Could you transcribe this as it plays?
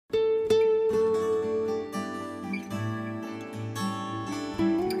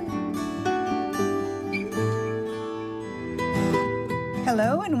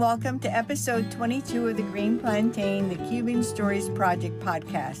Hello and welcome to episode 22 of the Green Plantain, the Cuban Stories Project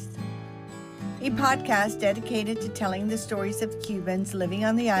podcast. A podcast dedicated to telling the stories of Cubans living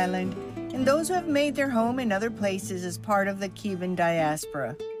on the island and those who have made their home in other places as part of the Cuban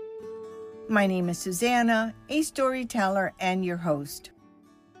diaspora. My name is Susanna, a storyteller and your host.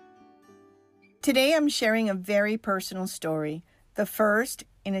 Today I'm sharing a very personal story, the first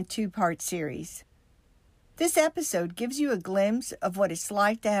in a two-part series. This episode gives you a glimpse of what it's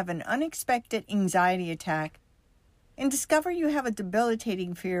like to have an unexpected anxiety attack and discover you have a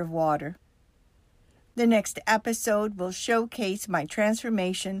debilitating fear of water. The next episode will showcase my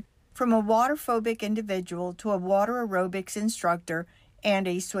transformation from a water-phobic individual to a water aerobics instructor and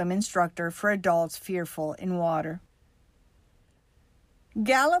a swim instructor for adults fearful in water.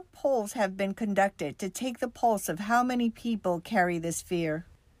 Gallup polls have been conducted to take the pulse of how many people carry this fear.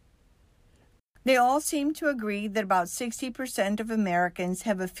 They all seem to agree that about 60% of Americans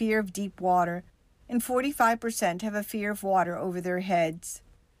have a fear of deep water and 45% have a fear of water over their heads.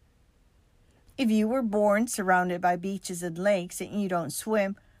 If you were born surrounded by beaches and lakes and you don't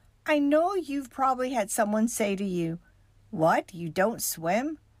swim, I know you've probably had someone say to you, "What, you don't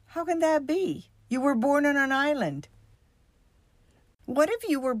swim? How can that be? You were born on an island." What if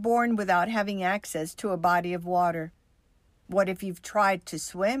you were born without having access to a body of water? What if you've tried to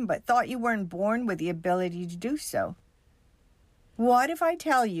swim but thought you weren't born with the ability to do so? What if I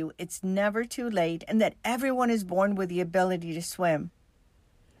tell you it's never too late and that everyone is born with the ability to swim?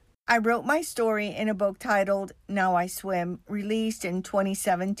 I wrote my story in a book titled Now I Swim, released in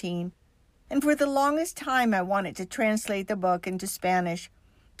 2017, and for the longest time I wanted to translate the book into Spanish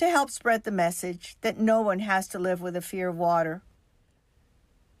to help spread the message that no one has to live with a fear of water.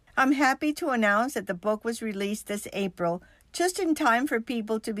 I'm happy to announce that the book was released this April, just in time for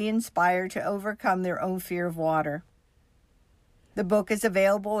people to be inspired to overcome their own fear of water. The book is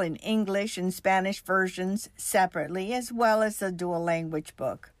available in English and Spanish versions separately, as well as the dual language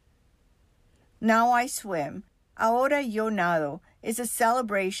book. Now I Swim, Ahora Yo Nado, is a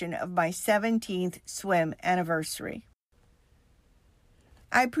celebration of my 17th swim anniversary.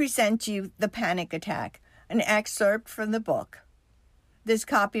 I present you The Panic Attack, an excerpt from the book. This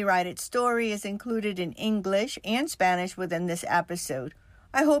copyrighted story is included in English and Spanish within this episode.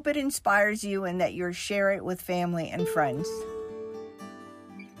 I hope it inspires you and that you'll share it with family and friends.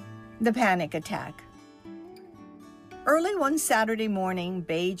 The Panic Attack. Early one Saturday morning,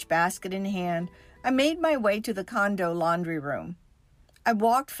 beige basket in hand, I made my way to the condo laundry room. I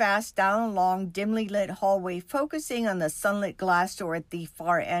walked fast down a long, dimly lit hallway, focusing on the sunlit glass door at the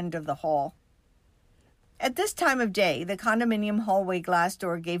far end of the hall. At this time of day, the condominium hallway glass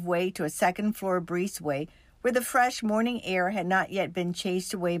door gave way to a second-floor breezeway where the fresh morning air had not yet been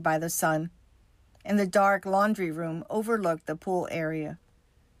chased away by the sun, and the dark laundry room overlooked the pool area.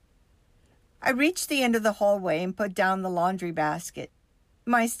 I reached the end of the hallway and put down the laundry basket,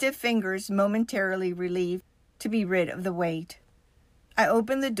 my stiff fingers momentarily relieved to be rid of the weight. I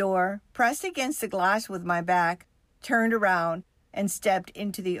opened the door, pressed against the glass with my back, turned around, and stepped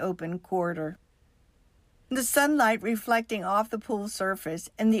into the open corridor. The sunlight reflecting off the pool surface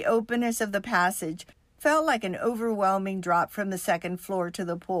and the openness of the passage felt like an overwhelming drop from the second floor to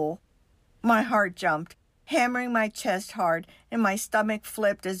the pool. My heart jumped, hammering my chest hard, and my stomach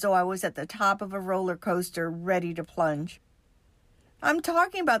flipped as though I was at the top of a roller coaster ready to plunge. I'm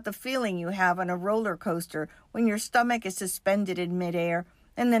talking about the feeling you have on a roller coaster when your stomach is suspended in midair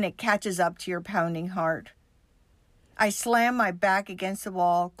and then it catches up to your pounding heart. I slammed my back against the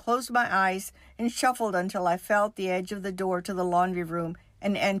wall, closed my eyes, and shuffled until I felt the edge of the door to the laundry room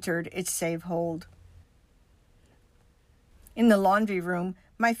and entered its safe hold. In the laundry room,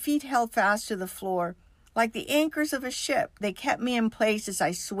 my feet held fast to the floor. Like the anchors of a ship, they kept me in place as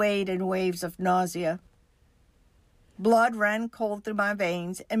I swayed in waves of nausea. Blood ran cold through my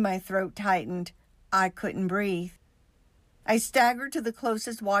veins and my throat tightened. I couldn't breathe. I staggered to the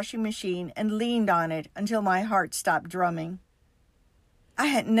closest washing machine and leaned on it until my heart stopped drumming. I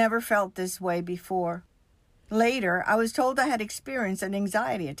had never felt this way before. Later, I was told I had experienced an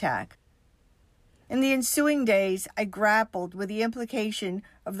anxiety attack. In the ensuing days, I grappled with the implication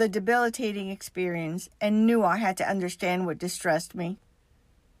of the debilitating experience and knew I had to understand what distressed me.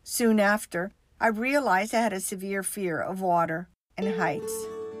 Soon after, I realized I had a severe fear of water and heights.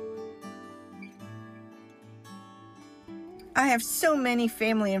 I have so many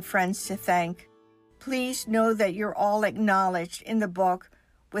family and friends to thank. Please know that you're all acknowledged in the book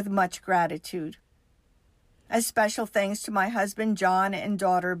with much gratitude. A special thanks to my husband John and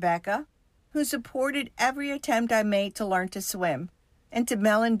daughter Becca, who supported every attempt I made to learn to swim, and to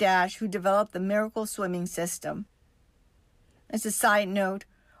Mel and Dash, who developed the miracle swimming system. As a side note,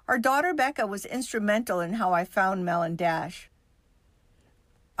 our daughter Becca was instrumental in how I found Mel and Dash.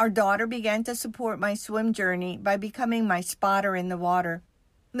 Our daughter began to support my swim journey by becoming my spotter in the water.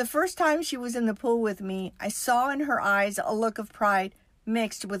 The first time she was in the pool with me, I saw in her eyes a look of pride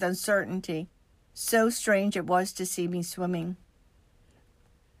mixed with uncertainty. So strange it was to see me swimming.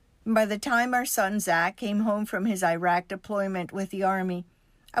 By the time our son Zach came home from his Iraq deployment with the Army,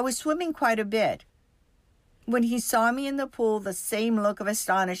 I was swimming quite a bit. When he saw me in the pool, the same look of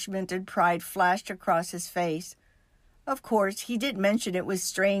astonishment and pride flashed across his face. Of course, he did mention it was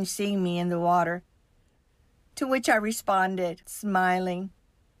strange seeing me in the water, to which I responded, smiling,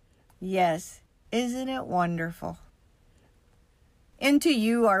 "Yes, isn't it wonderful?" And to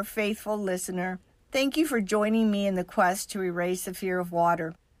you, our faithful listener, thank you for joining me in the quest to erase the fear of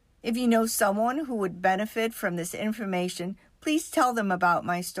water. If you know someone who would benefit from this information, please tell them about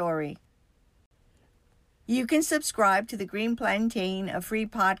my story. You can subscribe to The Green Plantain, a free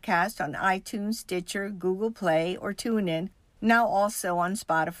podcast on iTunes, Stitcher, Google Play, or TuneIn, now also on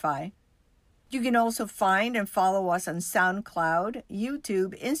Spotify. You can also find and follow us on SoundCloud,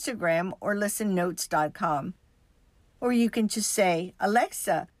 YouTube, Instagram, or listennotes.com. Or you can just say,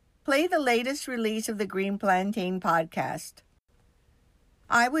 "Alexa, play the latest release of the Green Plantain podcast."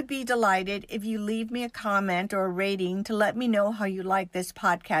 I would be delighted if you leave me a comment or a rating to let me know how you like this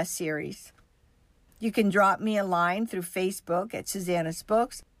podcast series. You can drop me a line through Facebook at Susanna's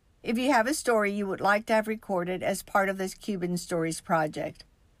Books if you have a story you would like to have recorded as part of this Cuban Stories project.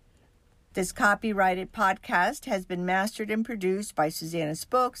 This copyrighted podcast has been mastered and produced by Susanna's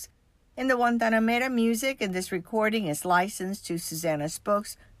Books, and the Guantanamera music in this recording is licensed to Susanna's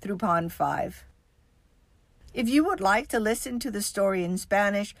Books through Pond 5. If you would like to listen to the story in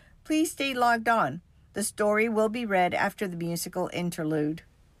Spanish, please stay logged on. The story will be read after the musical interlude.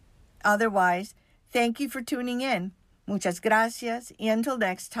 Otherwise, thank you for tuning in. Muchas gracias, y until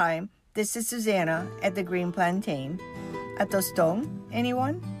next time, this is Susanna at the Green Plantain. A tostón,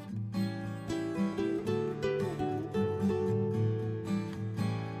 anyone?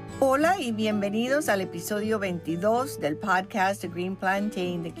 Hola y bienvenidos al episodio 22 del podcast The Green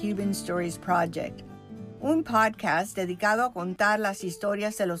Plantain, The Cuban Stories Project. Un podcast dedicado a contar las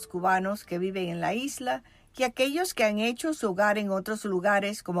historias de los cubanos que viven en la isla y aquellos que han hecho su hogar en otros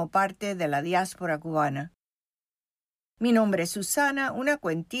lugares como parte de la diáspora cubana. Mi nombre es Susana, una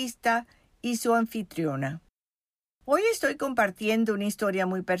cuentista y su anfitriona. Hoy estoy compartiendo una historia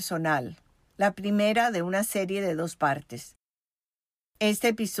muy personal, la primera de una serie de 2 partes. Este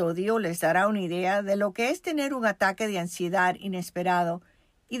episodio les dará una idea de lo que es tener un ataque de ansiedad inesperado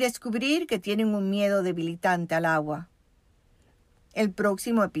y descubrir que tienen un miedo debilitante al agua. El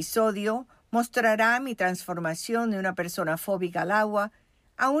próximo episodio mostrará mi transformación de una persona fóbica al agua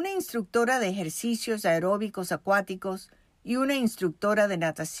a una instructora de ejercicios aeróbicos acuáticos y una instructora de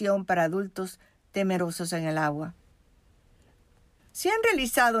natación para adultos temerosos en el agua. Se han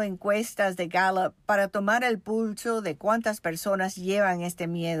realizado encuestas de Gallup para tomar el pulso de cuántas personas llevan este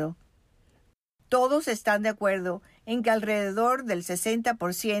miedo. Todos están de acuerdo en que alrededor del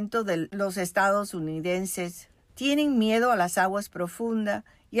 60% de los estadounidenses tienen miedo a las aguas profundas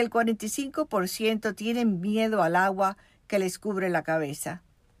y el 45% tienen miedo al agua que les cubre la cabeza.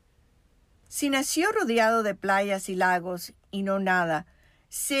 Si nació rodeado de playas y lagos y no nada,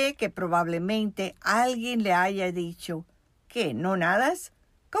 sé que probablemente alguien le haya dicho, ¿qué, no nadas?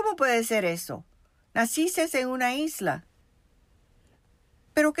 ¿Cómo puede ser eso? Naciste en una isla.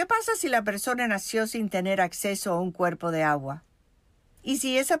 Pero ¿qué pasa si la persona nació sin tener acceso a un cuerpo de agua? ¿Y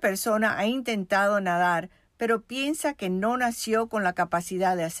si esa persona ha intentado nadar, pero piensa que no nació con la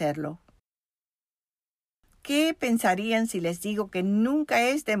capacidad de hacerlo? ¿Qué pensarían si les digo que nunca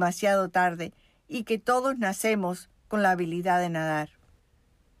es demasiado tarde y que todos nacemos con la habilidad de nadar?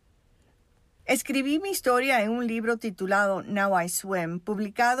 Escribí mi historia en un libro titulado Now I Swim,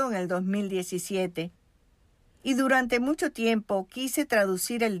 publicado en el 2017, y durante mucho tiempo quise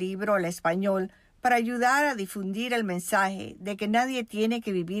traducir el libro al español para ayudar a difundir el mensaje de que nadie tiene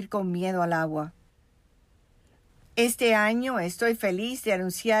que vivir con miedo al agua. Este año estoy feliz de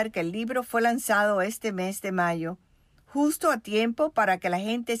anunciar que el libro fue lanzado este mes de mayo, justo a tiempo para que la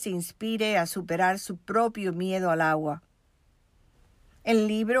gente se inspire a superar su propio miedo al agua. El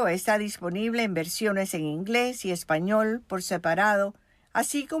libro está disponible en versiones en inglés y español por separado,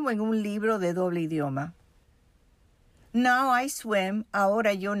 así como en un libro de doble idioma. Now I Swim,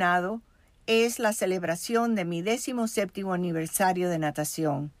 ahora yo nado, es la celebración de mi 17º aniversario de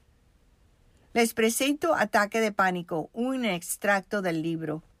natación. Les presento Ataque de Pánico, un extracto del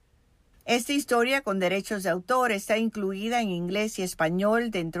libro. Esta historia con derechos de autor está incluida en inglés y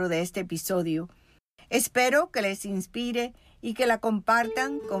español dentro de este episodio. Espero que les inspire y que la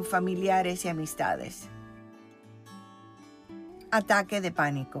compartan con familiares y amistades. Ataque de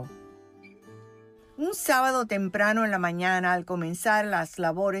pánico. Un sábado temprano en la mañana, al comenzar las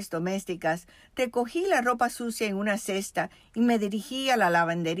labores domésticas, recogí la ropa sucia en una cesta y me dirigí a la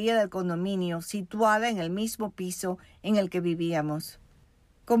lavandería del condominio, situada en el mismo piso en el que vivíamos.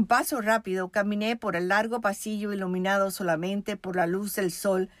 Con paso rápido caminé por el largo pasillo iluminado solamente por la luz del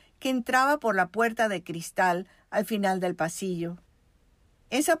sol que entraba por la puerta de cristal al final del pasillo.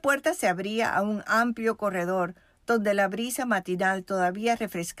 Esa puerta se abría a un amplio corredor donde la brisa matinal todavía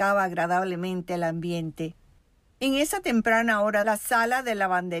refrescaba agradablemente el ambiente. En esa temprana hora la sala de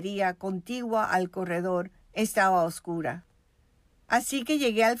lavandería contigua al corredor estaba oscura. Así que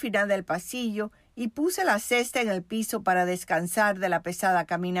llegué al final del pasillo y puse la cesta en el piso para descansar de la pesada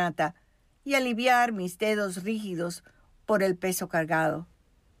caminata y aliviar mis dedos rígidos por el peso cargado.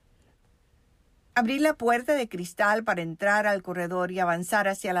 Abrí la puerta de cristal para entrar al corredor y avanzar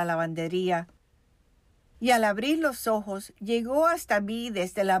hacia la lavandería. Y al abrir los ojos, llegó hasta mí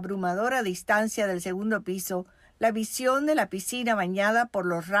desde la abrumadora distancia del segundo piso la visión de la piscina bañada por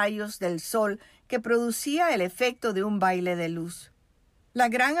los rayos del sol que producía el efecto de un baile de luz. La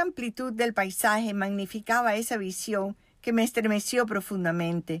gran amplitud del paisaje magnificaba esa visión que me estremeció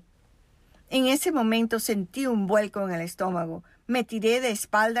profundamente. En ese momento sentí un vuelco en el estómago. Me tiré de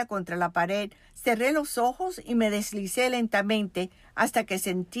espalda contra la pared, cerré los ojos y me deslicé lentamente hasta que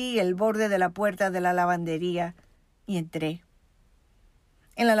sentí el borde de la puerta de la lavandería y entré.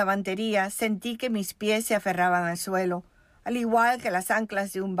 En la lavandería sentí que mis pies se aferraban al suelo, al igual que las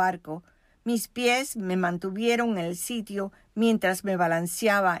anclas de un barco. Mis pies me mantuvieron en el sitio mientras me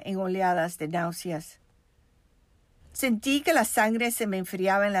balanceaba en oleadas de náuseas. Sentí que la sangre se me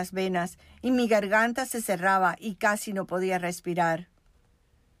enfriaba en las venas y mi garganta se cerraba y casi no podía respirar.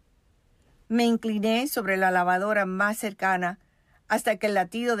 Me incliné sobre la lavadora más cercana hasta que el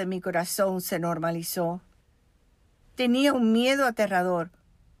latido de mi corazón se normalizó. Tenía un miedo aterrador.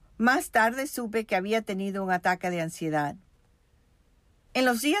 Más tarde supe que había tenido un ataque de ansiedad. En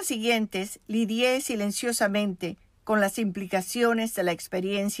los días siguientes lidié silenciosamente con las implicaciones de la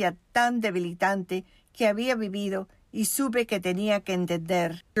experiencia tan debilitante que había vivido y supe que tenía que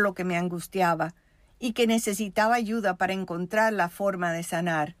entender lo que me angustiaba y que necesitaba ayuda para encontrar la forma de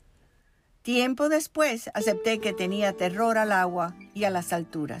sanar. Tiempo después acepté que tenía terror al agua y a las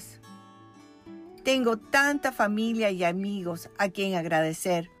alturas. Tengo tanta familia y amigos a quien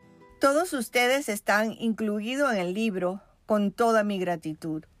agradecer. Todos ustedes están incluidos en el libro con toda mi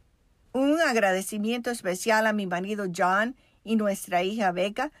gratitud. Un agradecimiento especial a mi marido John y nuestra hija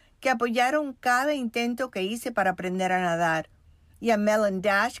Becca, que apoyaron cada intento que hice para aprender a nadar, y a Mel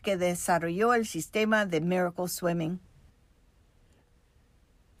Dash, que desarrolló el sistema de Miracle Swimming.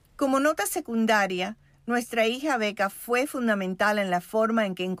 Como nota secundaria, nuestra hija Becca fue fundamental en la forma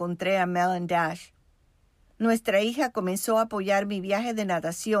en que encontré a Mel Dash. Nuestra hija comenzó a apoyar mi viaje de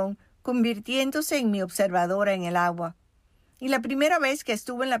natación, convirtiéndose en mi observadora en el agua. Y la primera vez que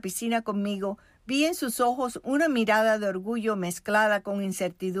estuvo en la piscina conmigo, vi en sus ojos una mirada de orgullo mezclada con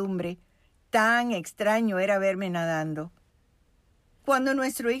incertidumbre. Tan extraño era verme nadando. Cuando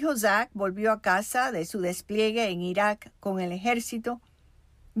nuestro hijo Zach volvió a casa de su despliegue en Irak con el ejército,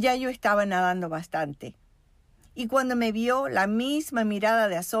 ya yo estaba nadando bastante. Y cuando me vio, la misma mirada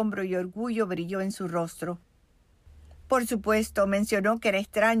de asombro y orgullo brilló en su rostro. Por supuesto, mencionó que era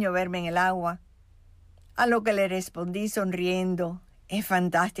extraño verme en el agua, a lo que le respondí sonriendo: es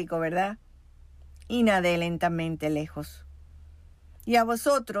fantástico, ¿verdad? Y nadé lentamente lejos. Y a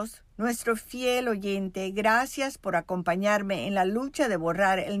vosotros, nuestro fiel oyente, gracias por acompañarme en la lucha de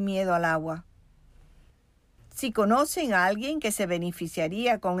borrar el miedo al agua. Si conocen a alguien que se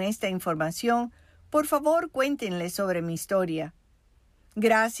beneficiaría con esta información, por favor cuéntenle sobre mi historia.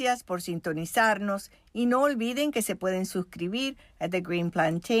 Gracias por sintonizarnos y no olviden que se pueden suscribir a The Green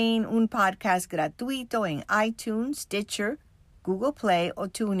Plantain, un podcast gratuito en iTunes, Stitcher, Google Play o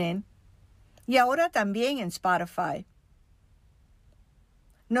TuneIn, y ahora también en Spotify.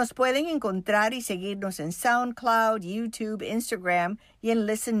 Nos pueden encontrar y seguirnos en SoundCloud, YouTube, Instagram y en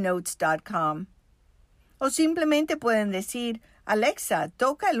listennotes.com. O simplemente pueden decir: Alexa,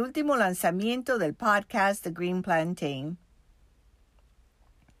 toca el último lanzamiento del podcast The Green Plantain.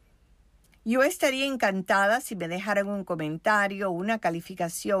 Yo estaría encantada si me dejaran un comentario o una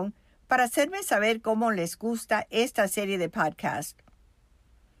calificación para hacerme saber cómo les gusta esta serie de podcast.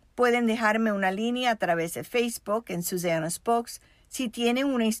 Pueden dejarme una línea a través de Facebook en Susanna's Books si tienen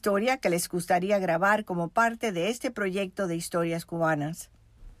una historia que les gustaría grabar como parte de este proyecto de historias cubanas.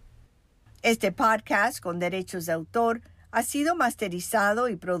 Este podcast con derechos de autor ha sido masterizado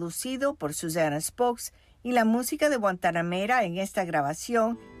y producido por Susanna's Books y la música de Guantanamera en esta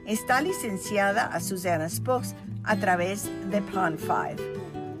grabación está licenciada a Susanna Spokes a través de Pond 5.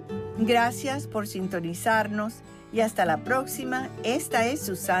 Gracias por sintonizarnos y hasta la próxima. Esta es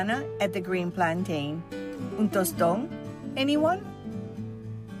Susana at the Green Plantain. ¿Un tostón? Anyone?